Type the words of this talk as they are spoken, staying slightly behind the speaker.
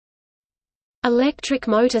Electric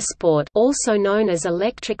motorsport, also known as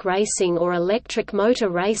electric racing or electric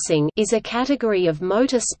motor racing, is a category of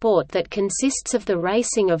motor sport that consists of the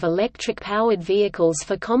racing of electric-powered vehicles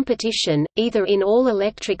for competition, either in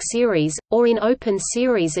all-electric series, or in open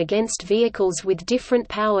series against vehicles with different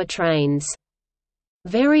powertrains.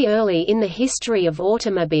 Very early in the history of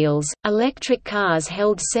automobiles, electric cars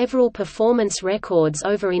held several performance records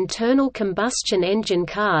over internal combustion engine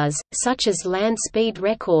cars, such as land speed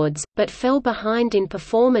records, but fell behind in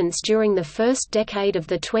performance during the first decade of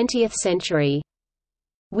the 20th century.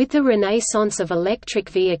 With the renaissance of electric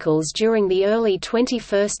vehicles during the early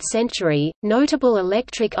 21st century, notable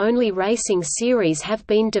electric-only racing series have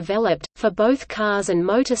been developed, for both cars and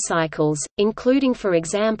motorcycles, including for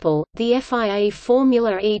example, the FIA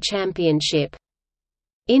Formula E Championship.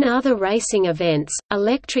 In other racing events,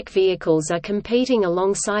 electric vehicles are competing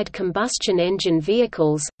alongside combustion engine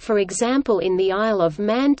vehicles, for example in the Isle of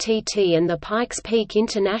Man TT and the Pikes Peak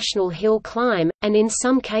International Hill Climb, and in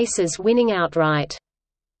some cases winning outright.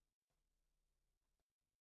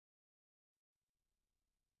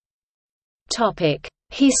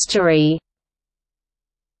 History.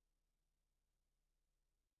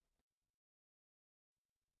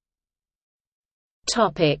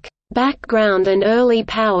 Background and early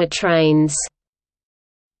powertrains.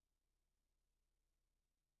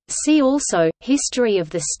 See also, History of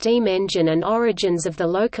the steam engine and origins of the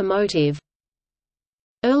locomotive.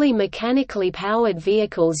 Early mechanically powered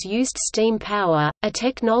vehicles used steam power, a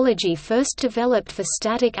technology first developed for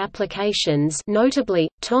static applications, notably,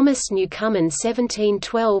 Thomas Newcomen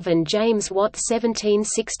 1712 and James Watt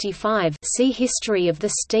 1765. See History of the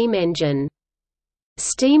steam engine.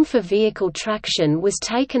 Steam for vehicle traction was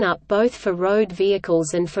taken up both for road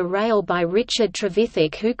vehicles and for rail by Richard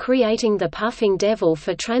Trevithick, who creating the Puffing Devil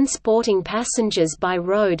for transporting passengers by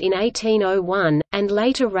road in 1801, and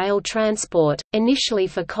later rail transport, initially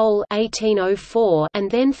for coal 1804 and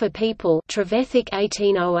then for people Trevithick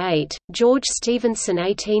 1808, George Stephenson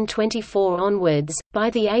 1824 onwards. By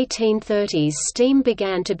the 1830s steam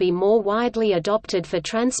began to be more widely adopted for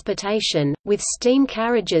transportation, with steam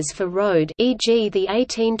carriages for road, e.g. the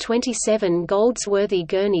 1827 Goldsworthy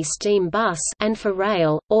Gurney steam bus, and for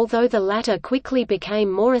rail, although the latter quickly became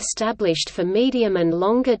more established for medium and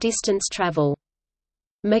longer distance travel.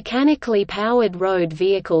 Mechanically powered road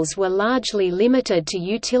vehicles were largely limited to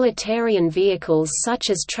utilitarian vehicles such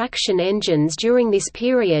as traction engines during this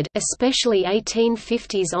period, especially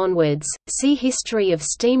 1850s onwards. See History of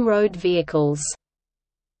steam road vehicles.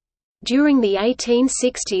 During the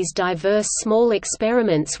 1860s diverse small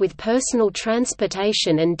experiments with personal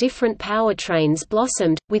transportation and different powertrains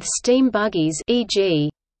blossomed, with steam buggies, e.g.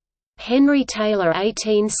 Henry Taylor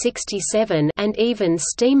 1867, and even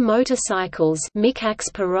steam motorcycles,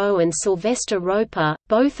 Michax Perot and Sylvester Roper,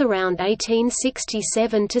 both around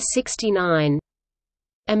 1867–69.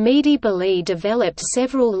 Amédée Bollée developed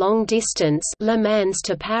several long-distance Le Mans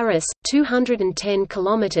to Paris, 210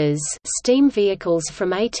 km steam vehicles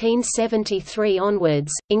from 1873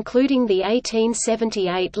 onwards, including the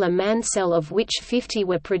 1878 Le Mansell, of which 50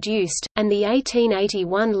 were produced, and the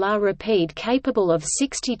 1881 La Rapide, capable of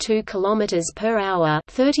 62 km per hour,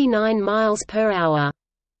 39 miles per hour.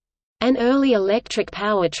 An early electric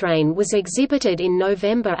powertrain was exhibited in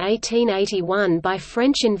November 1881 by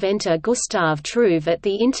French inventor Gustave Trouve at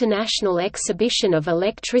the International Exhibition of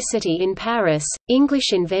Electricity in Paris.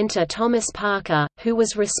 English inventor Thomas Parker, who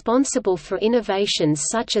was responsible for innovations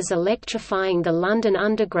such as electrifying the London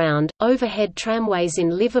Underground, overhead tramways in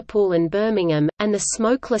Liverpool and Birmingham, and the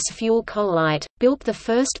smokeless fuel Colite, built the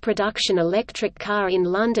first production electric car in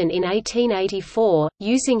London in 1884,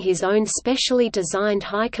 using his own specially designed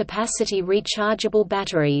high-capacity rechargeable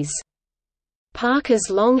batteries. Parker's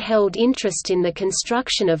long-held interest in the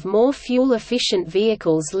construction of more fuel-efficient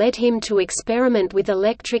vehicles led him to experiment with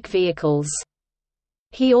electric vehicles.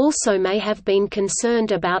 He also may have been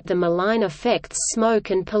concerned about the malign effects smoke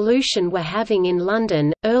and pollution were having in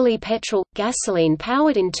London. Early petrol,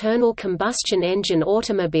 gasoline-powered internal combustion engine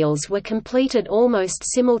automobiles were completed almost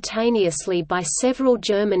simultaneously by several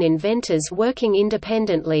German inventors working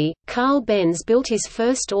independently. Carl Benz built his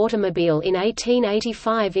first automobile in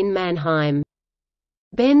 1885 in Mannheim.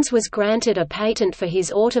 Benz was granted a patent for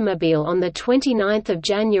his automobile on 29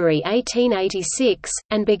 January 1886,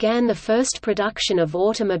 and began the first production of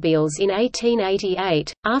automobiles in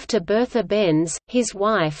 1888, after Bertha Benz, his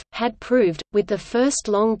wife, had proved, with the first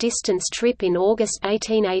long-distance trip in August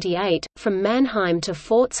 1888, from Mannheim to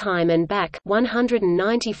Pforzheim and back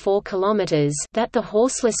 194 kilometers, that the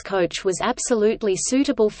horseless coach was absolutely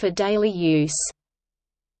suitable for daily use.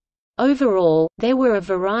 Overall, there were a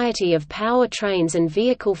variety of powertrains and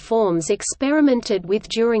vehicle forms experimented with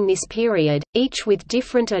during this period, each with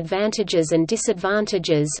different advantages and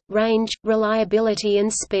disadvantages, range, reliability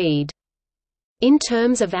and speed. In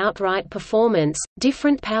terms of outright performance,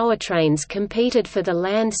 different powertrains competed for the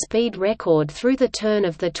land speed record through the turn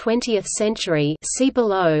of the 20th century, see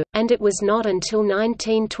below, and it was not until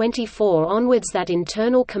 1924 onwards that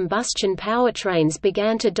internal combustion powertrains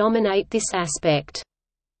began to dominate this aspect.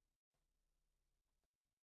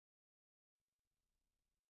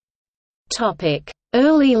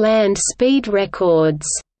 Early land speed records.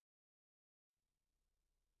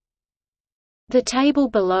 The table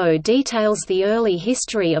below details the early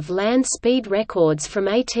history of land speed records from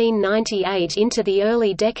 1898 into the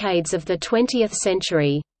early decades of the 20th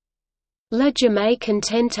century. Le Jamais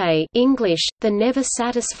Contente English, the Never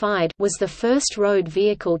Satisfied was the first road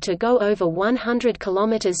vehicle to go over 100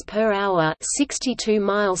 km per hour, 62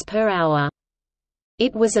 miles per hour.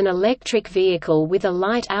 It was an electric vehicle with a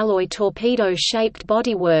light alloy torpedo-shaped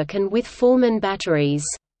bodywork and with Fullman batteries.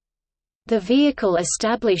 The vehicle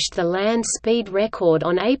established the land speed record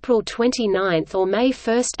on April 29 or May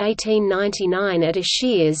 1, 1899 at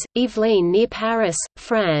Achiers, Yvelines near Paris,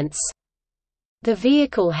 France. The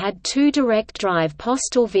vehicle had two direct-drive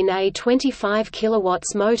Postal Vinet 25 kW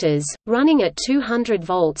motors, running at 200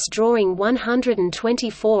 volts drawing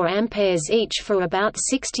 124 amperes each for about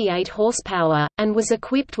 68 horsepower, and was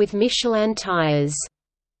equipped with Michelin tires.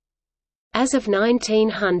 As of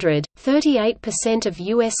 1900, 38% of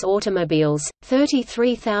U.S. automobiles,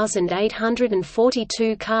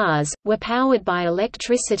 33,842 cars, were powered by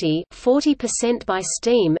electricity, 40% by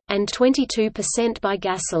steam, and 22% by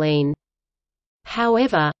gasoline.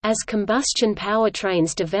 However, as combustion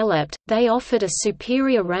powertrains developed, they offered a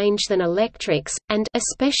superior range than electrics, and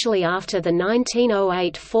especially after the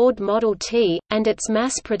 1908 Ford Model T, and its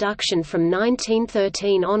mass production from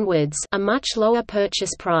 1913 onwards, a much lower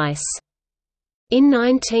purchase price. In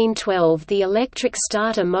 1912 the electric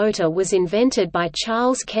starter motor was invented by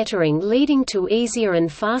Charles Kettering, leading to easier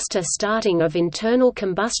and faster starting of internal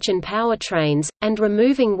combustion powertrains, and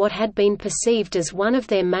removing what had been perceived as one of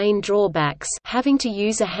their main drawbacks, having to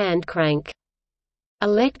use a hand crank.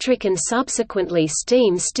 Electric and subsequently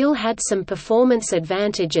steam still had some performance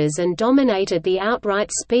advantages and dominated the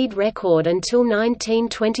outright speed record until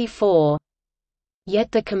 1924.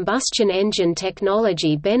 Yet the combustion engine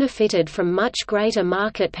technology benefited from much greater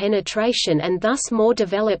market penetration and thus more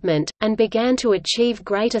development, and began to achieve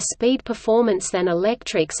greater speed performance than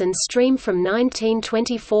electrics and steam from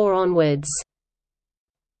 1924 onwards.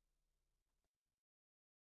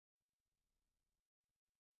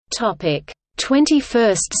 Topic: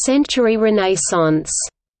 21st century Renaissance.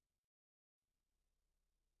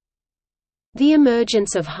 The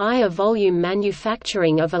emergence of higher volume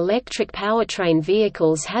manufacturing of electric powertrain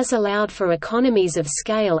vehicles has allowed for economies of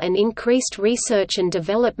scale and increased research and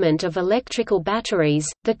development of electrical batteries,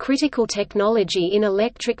 the critical technology in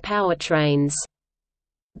electric powertrains.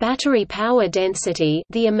 Battery power density,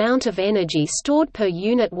 the amount of energy stored per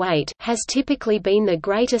unit weight, has typically been the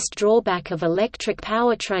greatest drawback of electric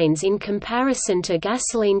powertrains in comparison to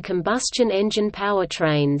gasoline combustion engine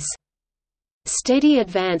powertrains. Steady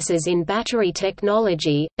advances in battery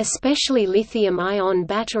technology, especially lithium-ion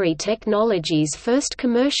battery technologies first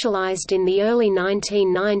commercialized in the early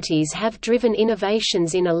 1990s, have driven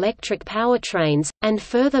innovations in electric powertrains, and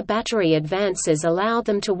further battery advances allow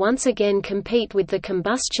them to once again compete with the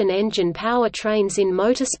combustion engine powertrains in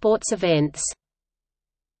motorsports events.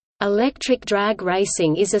 Electric drag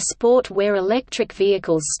racing is a sport where electric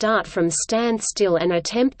vehicles start from standstill and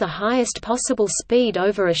attempt the highest possible speed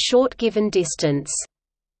over a short given distance.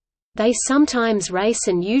 They sometimes race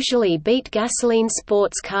and usually beat gasoline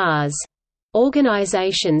sports cars.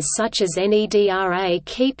 Organizations such as NEDRA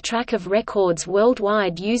keep track of records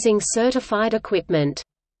worldwide using certified equipment.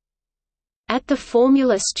 At the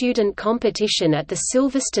Formula Student competition at the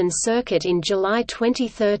Silverstone circuit in July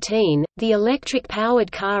 2013, the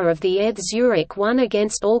electric-powered car of the ETH Zurich won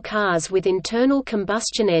against all cars with internal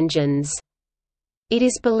combustion engines. It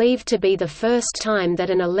is believed to be the first time that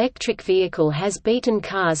an electric vehicle has beaten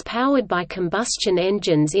cars powered by combustion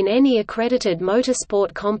engines in any accredited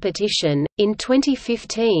motorsport competition. In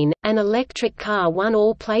 2015, an electric car won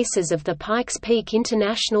all places of the Pikes Peak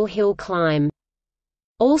International Hill Climb.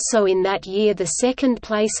 Also in that year, the second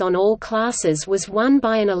place on all classes was won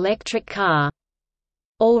by an electric car.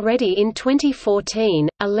 Already in 2014,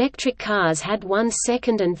 electric cars had won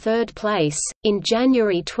second and third place. In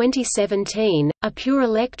January 2017, a pure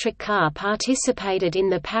electric car participated in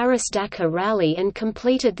the Paris-Dakar Rally and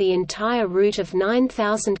completed the entire route of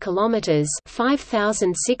 9,000 kilometers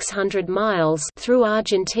 (5,600 miles) through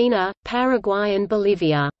Argentina, Paraguay and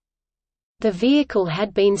Bolivia. The vehicle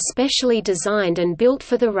had been specially designed and built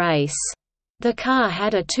for the race. The car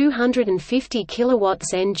had a 250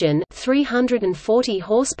 kilowatts engine, 340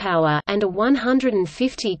 horsepower, and a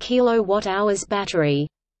 150 kilowatt-hours battery.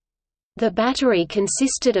 The battery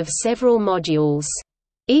consisted of several modules.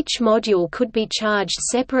 Each module could be charged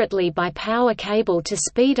separately by power cable to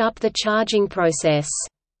speed up the charging process.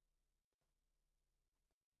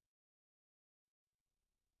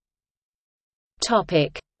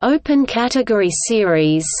 Topic: Open category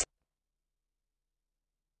series.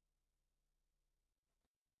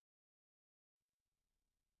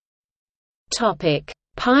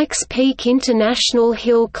 Pikes Peak International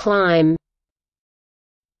Hill Climb.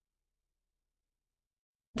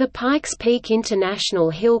 The Pikes Peak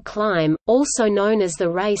International Hill Climb, also known as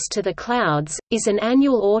the Race to the Clouds, is an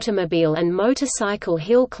annual automobile and motorcycle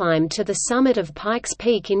hill climb to the summit of Pikes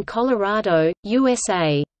Peak in Colorado,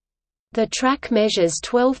 USA. The track measures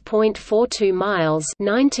 12.42 miles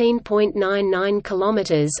 (19.99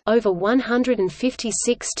 kilometers) over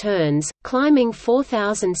 156 turns, climbing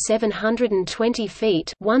 4,720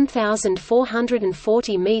 feet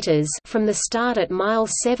 (1,440 meters) from the start at mile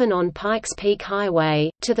 7 on Pikes Peak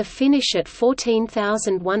Highway, to the finish at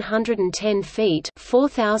 14,110 feet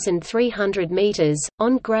 (4,300 meters),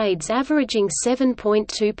 on grades averaging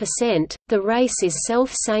 7.2%. The race is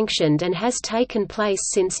self-sanctioned and has taken place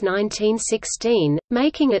since 1916,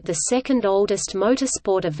 making it the second oldest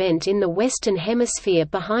motorsport event in the Western Hemisphere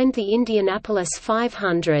behind the Indianapolis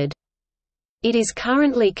 500. It is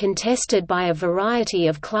currently contested by a variety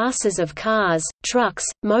of classes of cars, trucks,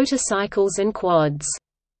 motorcycles and quads.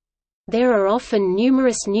 There are often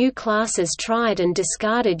numerous new classes tried and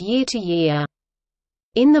discarded year to year.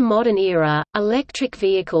 In the modern era, electric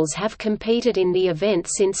vehicles have competed in the event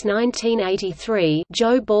since 1983.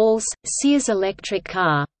 Joe Ball's Sears electric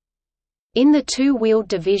car. In the two-wheeled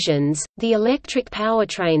divisions, the electric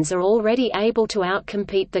powertrains are already able to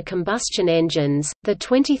outcompete the combustion engines. The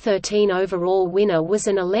 2013 overall winner was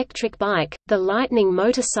an electric bike, the Lightning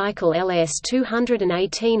Motorcycle LS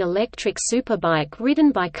 218 electric superbike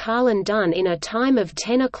ridden by Carlin Dunn in a time of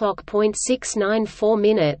 10:06.94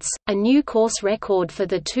 minutes, a new course record for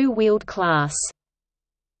the two-wheeled class.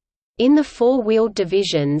 In the four-wheeled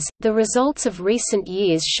divisions, the results of recent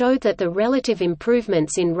years show that the relative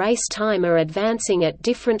improvements in race time are advancing at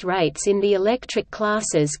different rates in the electric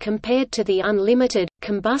classes compared to the unlimited,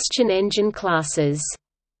 combustion engine classes.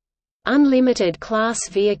 Unlimited class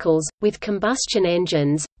vehicles, with combustion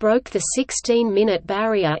engines, broke the 16-minute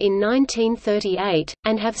barrier in 1938,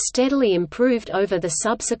 and have steadily improved over the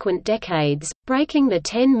subsequent decades, breaking the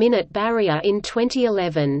 10-minute barrier in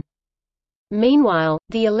 2011. Meanwhile,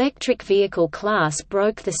 the electric vehicle class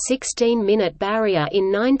broke the 16-minute barrier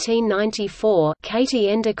in 1994. Katie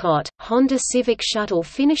Endicott, Honda Civic Shuttle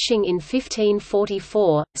finishing in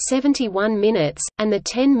 15:44, 71 minutes, and the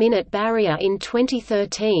 10-minute barrier in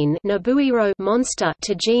 2013. Nobuhiro Monster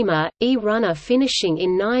Tajima, E-Runner finishing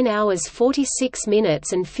in 9 hours 46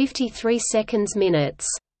 minutes and 53 seconds minutes.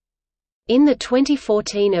 In the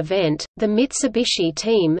 2014 event, the Mitsubishi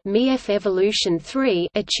team MiF Evolution 3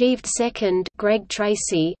 achieved second, Greg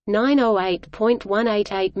Tracy,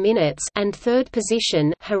 9:08.188 minutes, and third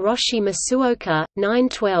position, Hiroshi Masuoka,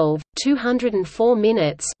 9:12, 204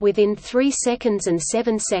 minutes, within 3 seconds and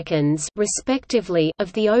 7 seconds, respectively,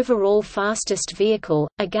 of the overall fastest vehicle,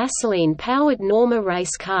 a gasoline-powered Norma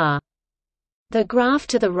race car. The graph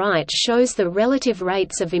to the right shows the relative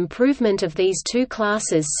rates of improvement of these two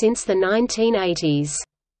classes since the 1980s.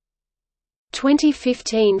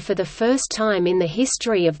 2015 for the first time in the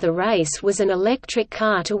history of the race was an electric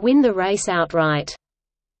car to win the race outright.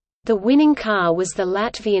 The winning car was the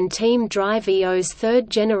Latvian Team Drive EO's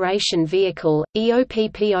third-generation vehicle,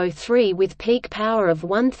 EOPPO3 with peak power of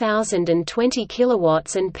 1,020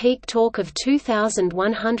 kW and peak torque of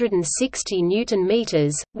 2,160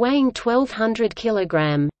 Nm, weighing 1,200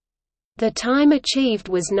 kg. The time achieved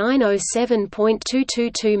was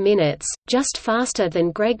 9:07.222 minutes, just faster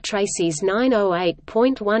than Greg Tracy's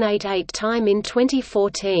 9:08.188 time in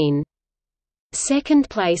 2014. Second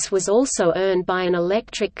place was also earned by an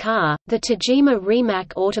electric car, the Tajima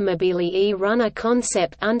Rimac Automobili E-Runner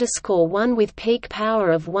Concept _1 with peak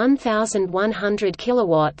power of 1,100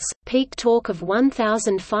 kilowatts, peak torque of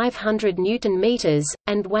 1,500 Newton-meters,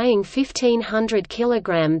 and weighing 1,500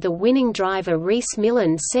 kg. The winning driver Reese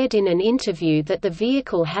Millen said in an interview that the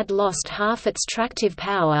vehicle had lost half its tractive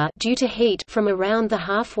power due to heat from around the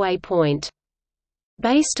halfway point.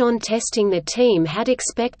 Based on testing, the team had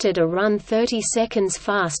expected a run 30 seconds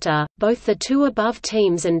faster. Both the two above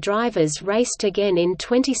teams and drivers raced again in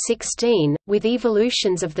 2016, with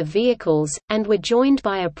evolutions of the vehicles, and were joined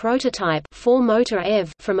by a prototype 4-motor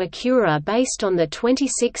EV from Acura based on the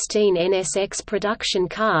 2016 NSX production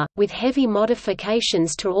car, with heavy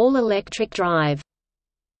modifications to all-electric drive.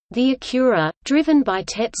 The Acura, driven by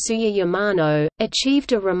Tetsuya Yamano,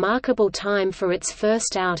 achieved a remarkable time for its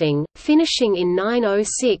first outing, finishing in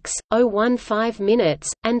 9:06.015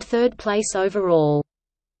 minutes, and third place overall.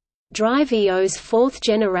 Drive EO's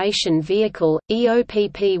fourth-generation vehicle,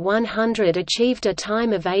 EOPP 100, achieved a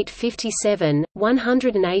time of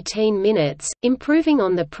 8:57.118 minutes, improving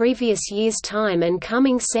on the previous year's time and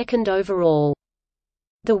coming second overall.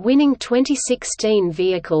 The winning 2016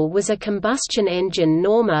 vehicle was a combustion engine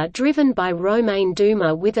Norma driven by Romain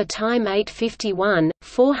Dumas with a time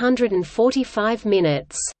 8:51.445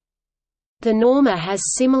 minutes. The Norma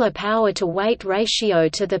has similar power-to-weight ratio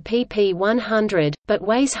to the PP 100, but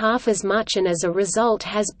weighs half as much and as a result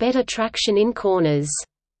has better traction in corners.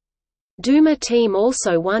 Dumas team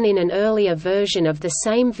also won in an earlier version of the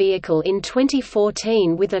same vehicle in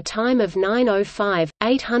 2014 with a time of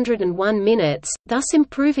 9:05.801 minutes, thus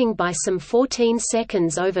improving by some 14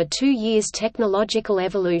 seconds over 2 years' technological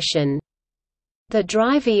evolution. The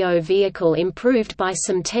Drive EO vehicle improved by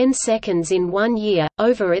some 10 seconds in 1 year,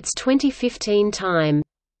 over its 2015 time.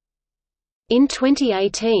 In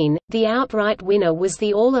 2018, the outright winner was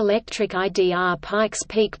the all-electric IDR Pikes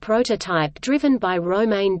Peak prototype driven by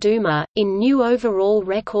Romain Dumas, in new overall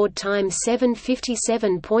record time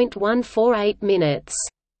 7:57.148 minutes.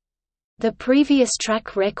 The previous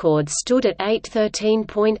track record stood at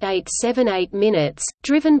 8:13.878 minutes,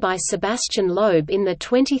 driven by Sébastien Loeb in the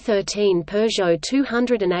 2013 Peugeot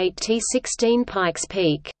 208 T16 Pikes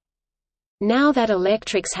Peak. Now that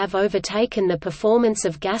electrics have overtaken the performance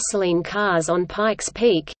of gasoline cars on Pikes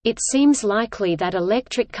Peak, it seems likely that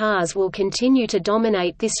electric cars will continue to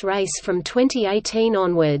dominate this race from 2018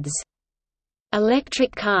 onwards.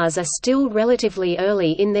 Electric cars are still relatively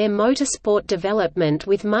early in their motorsport development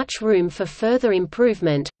with much room for further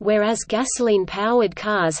improvement, whereas gasoline-powered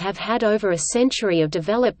cars have had over a century of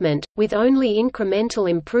development, with only incremental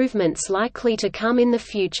improvements likely to come in the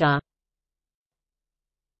future.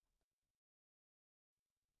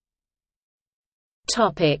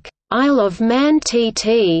 Isle of Man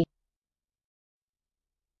TT.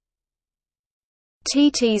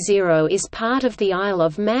 TT0 is part of the Isle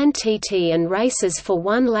of Man TT and races for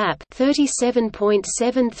one lap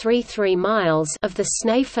 37.733 miles of the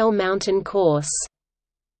Snaefell mountain course.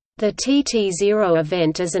 The TT0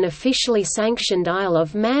 event as an officially sanctioned Isle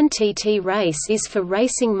of Man TT race is for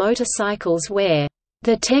racing motorcycles where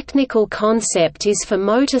the technical concept is for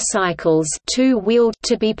motorcycles two-wheeled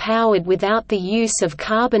to be powered without the use of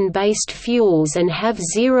carbon-based fuels and have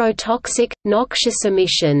zero toxic, noxious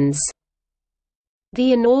emissions.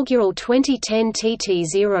 The inaugural 2010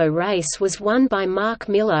 TT0 race was won by Mark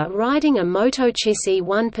Miller riding a MotoE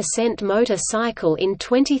 1% motorcycle in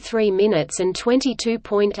 23 minutes and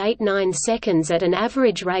 22.89 seconds at an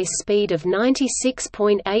average race speed of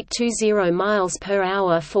 96.820 miles per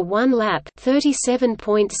hour for one lap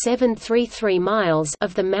 37.733 miles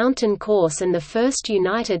of the mountain course, and the first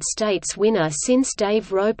United States winner since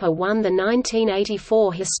Dave Roper won the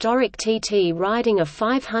 1984 historic TT riding a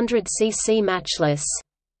 500cc matchless.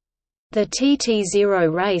 The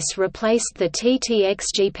TT0 race replaced the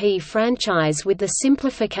TT-XGP franchise with the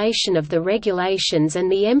simplification of the regulations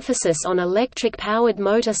and the emphasis on electric-powered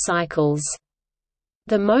motorcycles.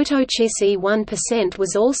 The MotoE 1%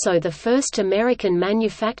 was also the first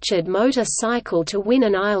American-manufactured motorcycle to win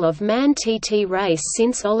an Isle of Man TT race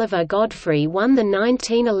since Oliver Godfrey won the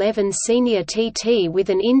 1911 Senior TT with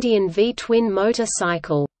an Indian V-twin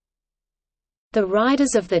motorcycle. The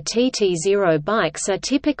riders of the TT0 bikes are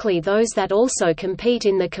typically those that also compete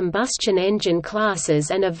in the combustion engine classes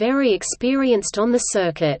and are very experienced on the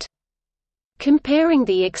circuit. Comparing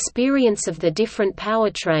the experience of the different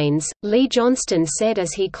powertrains, Lee Johnston said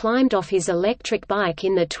as he climbed off his electric bike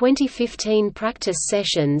in the 2015 practice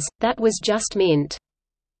sessions, "That was just mint.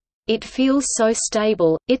 It feels so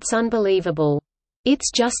stable, it's unbelievable.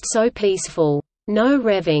 It's just so peaceful. No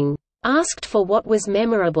revving. Asked for what was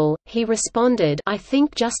memorable, he responded, "I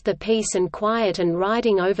think just the peace and quiet and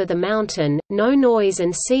riding over the mountain, no noise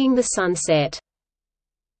and seeing the sunset."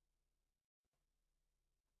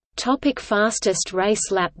 Fastest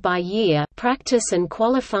race lap by year, practice and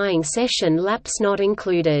qualifying session laps not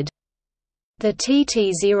included. The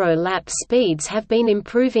TT0 lap speeds have been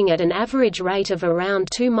improving at an average rate of around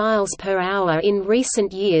 2 miles per hour in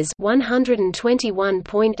recent years,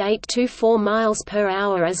 121.824 miles per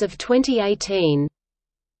hour as of 2018.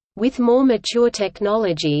 With more mature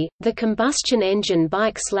technology, the combustion engine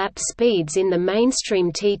bikes' lap speeds in the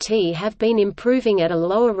mainstream TT have been improving at a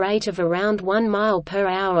lower rate of around 1 mile per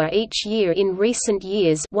hour each year in recent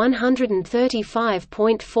years,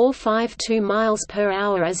 135.452 miles per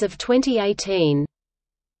hour as of 2018.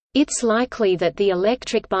 It's likely that the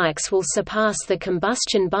electric bikes will surpass the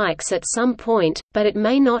combustion bikes at some point, but it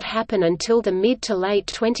may not happen until the mid to late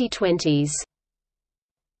 2020s.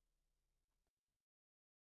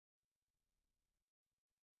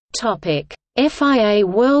 FIA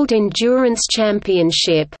World Endurance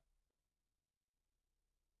Championship.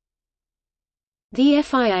 The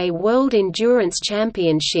FIA World Endurance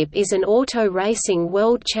Championship is an auto racing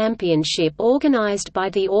world championship organized by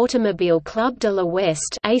the Automobile Club de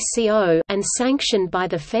l'Ouest (ACO) and sanctioned by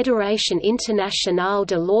the Fédération Internationale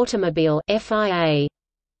de l'Automobile (FIA).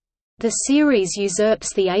 The series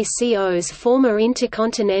usurps the ACO's former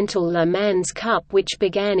Intercontinental Le Mans Cup, which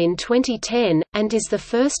began in 2010, and is the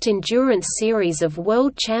first endurance series of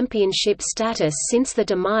World Championship status since the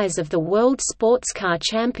demise of the World Sports Car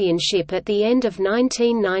Championship at the end of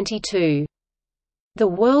 1992. The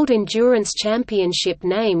World Endurance Championship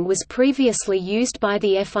name was previously used by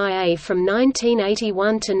the FIA from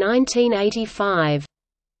 1981 to 1985.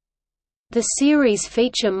 The series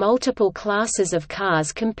feature multiple classes of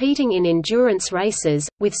cars competing in endurance races,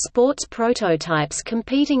 with sports prototypes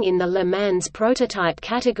competing in the Le Mans prototype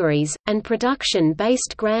categories, and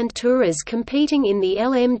production-based Grand Tourers competing in the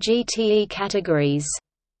LMGTE categories.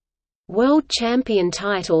 World champion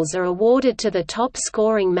titles are awarded to the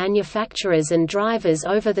top-scoring manufacturers and drivers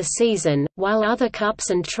over the season, while other cups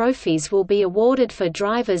and trophies will be awarded for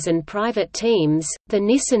drivers and private teams. The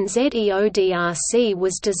Nissan ZEODRC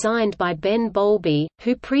was designed by Ben Bowlby,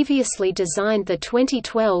 who previously designed the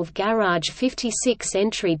 2012 Garage 56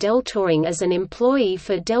 entry Deltouring as an employee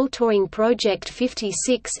for Deltouring Project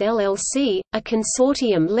 56 LLC, a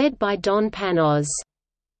consortium led by Don Panos.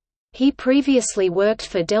 He previously worked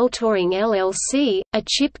for Deltouring LLC, a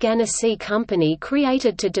Chip Ganassi company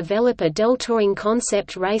created to develop a Deltouring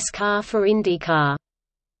concept race car for IndyCar.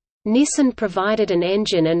 Nissan provided an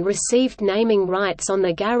engine and received naming rights on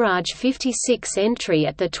the Garage 56 entry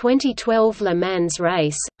at the 2012 Le Mans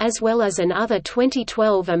race, as well as in other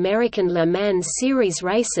 2012 American Le Mans Series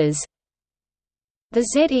races. The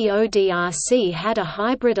ZEODRC had a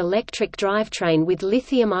hybrid electric drivetrain with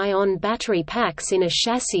lithium-ion battery packs in a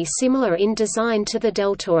chassis similar in design to the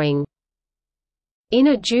Deltouring. In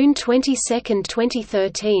a June 22,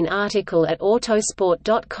 2013 article at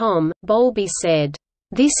Autosport.com, Bowlby said,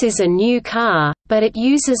 "This is a new car, but it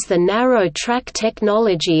uses the narrow track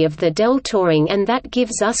technology of the Deltouring and that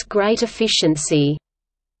gives us great efficiency.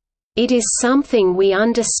 It is something we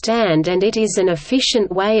understand and it is an efficient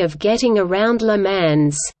way of getting around Le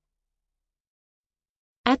Mans."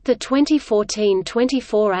 At the 2014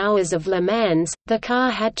 24 Hours of Le Mans, the car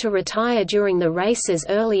had to retire during the race's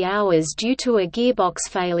early hours due to a gearbox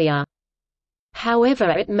failure. However,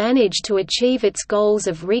 it managed to achieve its goals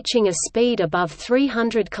of reaching a speed above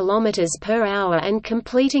 300 km per hour and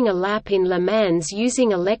completing a lap in Le Mans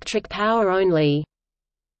using electric power only.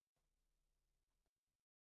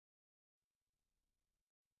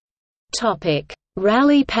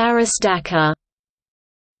 Rally Paris-Dakar.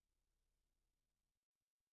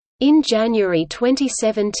 In January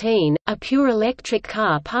 2017, a pure electric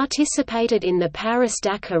car participated in the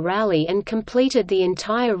Paris-Dakar Rally and completed the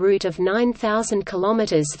entire route of 9,000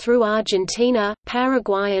 km through Argentina,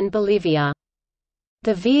 Paraguay and Bolivia.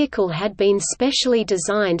 The vehicle had been specially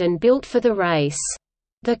designed and built for the race.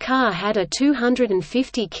 The car had a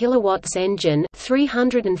 250 kW engine,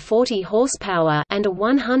 340 horsepower, and a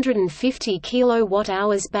 150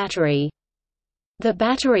 kWh battery. The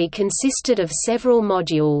battery consisted of several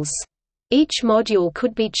modules. Each module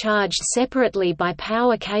could be charged separately by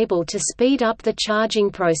power cable to speed up the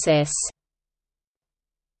charging process.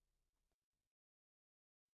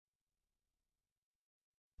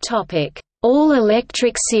 Topic: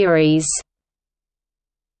 All-electric series.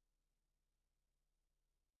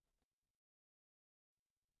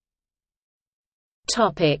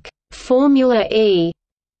 Topic: Formula E.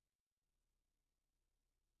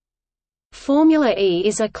 Formula E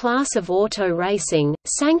is a class of auto racing,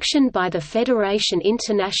 sanctioned by the Fédération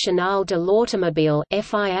Internationale de l'Automobile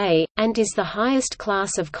 (FIA), and is the highest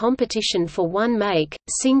class of competition for one-make,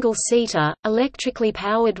 single-seater, electrically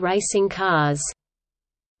powered racing cars.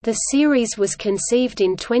 The series was conceived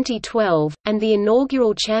in 2012, and the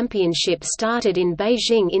inaugural championship started in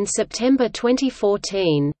Beijing in September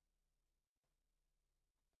 2014.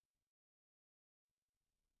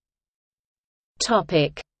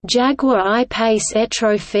 Jaguar I-Pace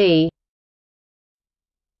eTrophy.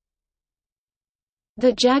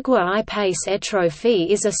 The Jaguar I-Pace eTrophy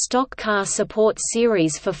is a stock car support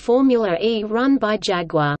series for Formula E run by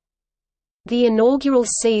Jaguar. The inaugural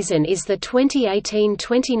season is the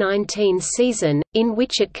 2018-2019 season, in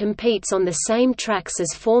which it competes on the same tracks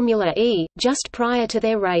as Formula E, just prior to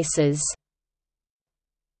their races.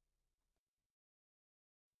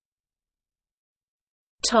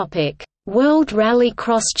 World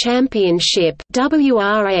Rallycross Championship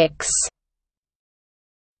 (WRX).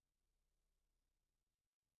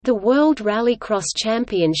 The World Rallycross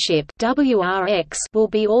Championship (WRX) will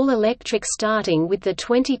be all-electric starting with the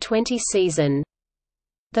 2020 season.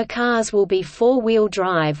 The cars will be four-wheel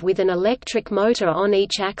drive with an electric motor on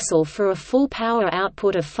each axle for a full power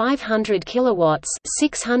output of 500 kilowatts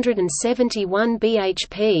 (671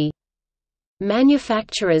 bhp).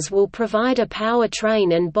 Manufacturers will provide a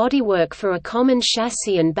powertrain and bodywork for a common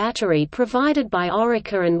chassis and battery provided by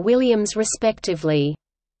Orica and Williams respectively.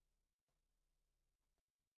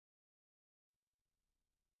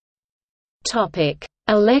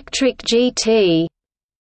 Electric GT.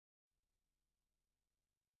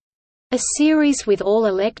 A series with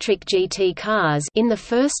all-electric GT cars in the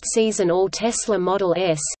first season all Tesla Model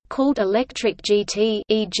S, called Electric GT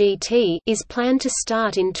 (EGT), is planned to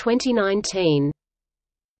start in 2019.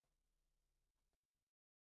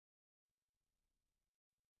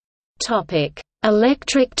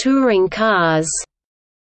 Electric touring cars.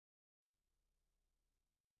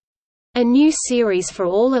 A new series for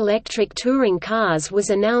all-electric touring cars was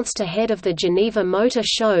announced ahead of the Geneva Motor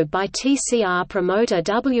Show by TCR promoter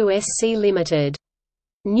WSC Limited.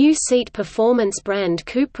 New seat performance brand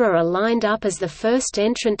Cupra are lined up as the first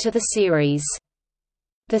entrant to the series.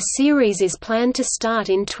 The series is planned to start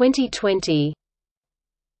in 2020.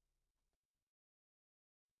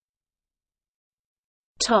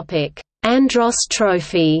 Andros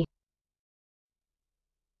Trophy.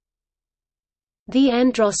 The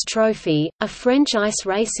Andros Trophy, a French ice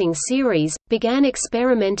racing series, began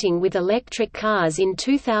experimenting with electric cars in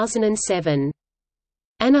 2007.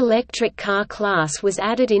 An electric car class was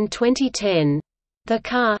added in 2010. The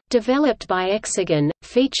car, developed by Hexagon,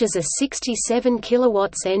 features a 67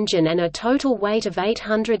 kW engine and a total weight of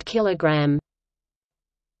 800 kg.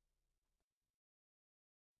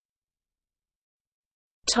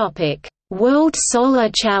 World Solar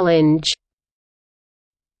Challenge.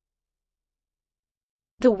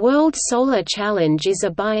 The World Solar Challenge is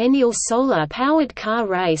a biennial solar-powered car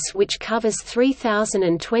race which covers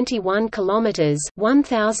 3,021 kilometers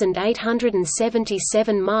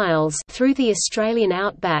 (1,877 miles) through the Australian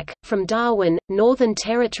outback, from Darwin, Northern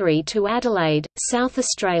Territory to Adelaide, South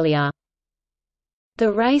Australia.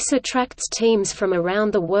 The race attracts teams from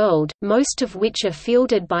around the world, most of which are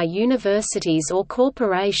fielded by universities or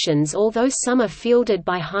corporations, although some are fielded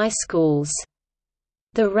by high schools.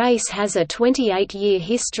 The race has a 28-year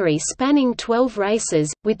history spanning 12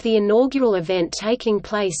 races, with the inaugural event taking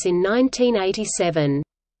place in 1987.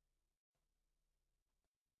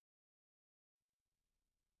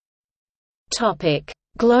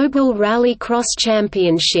 Global Rallycross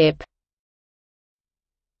Championship.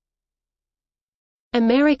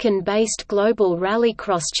 American-based Global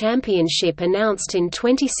Rallycross Championship announced in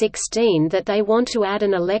 2016 that they want to add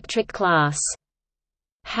an electric class.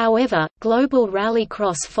 However, Global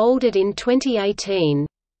Rallycross folded in 2018.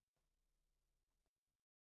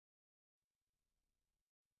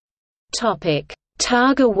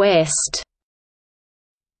 Targa West.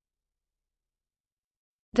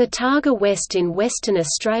 The Targa West in Western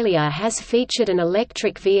Australia has featured an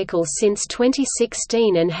electric vehicle since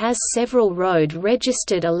 2016 and has several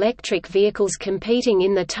road-registered electric vehicles competing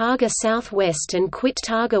in the Targa Southwest and Quit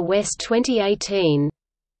Targa West 2018.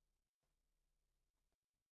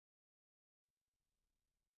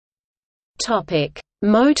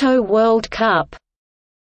 MotoE World Cup.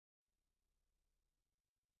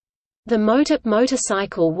 The MotoE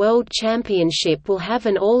Motorcycle World Championship will have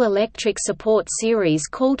an all-electric support series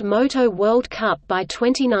called MotoE World Cup by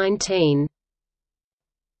 2019.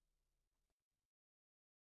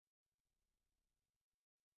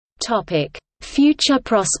 Future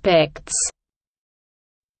prospects.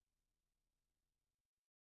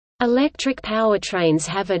 Electric powertrains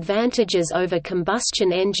have advantages over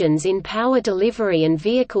combustion engines in power delivery and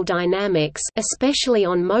vehicle dynamics, especially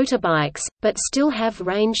on motorbikes, but still have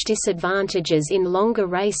range disadvantages in longer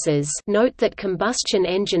races. Note that combustion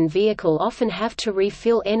engine vehicles often have to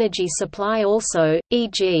refill energy supply also,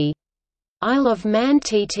 e.g. Isle of Man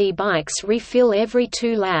TT bikes refill every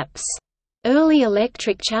 2 laps. Early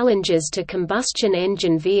electric challenges to combustion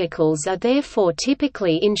engine vehicles are therefore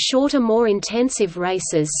typically in shorter, more intensive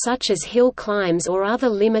races such as hill climbs or other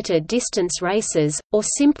limited distance races, or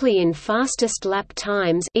simply in fastest lap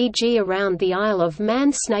times, e.g. around the Isle of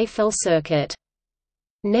Man Snaefell circuit.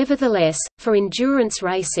 Nevertheless, for endurance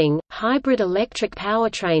racing, hybrid electric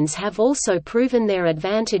powertrains have also proven their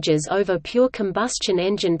advantages over pure combustion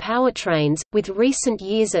engine powertrains, with recent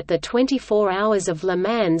years at the 24 Hours of Le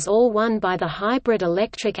Mans all won by the hybrid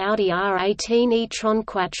electric Audi R18 e-tron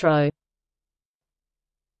Quattro.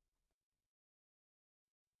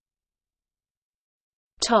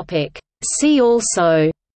 See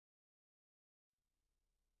also: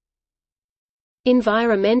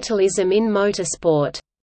 Environmentalism in motorsport.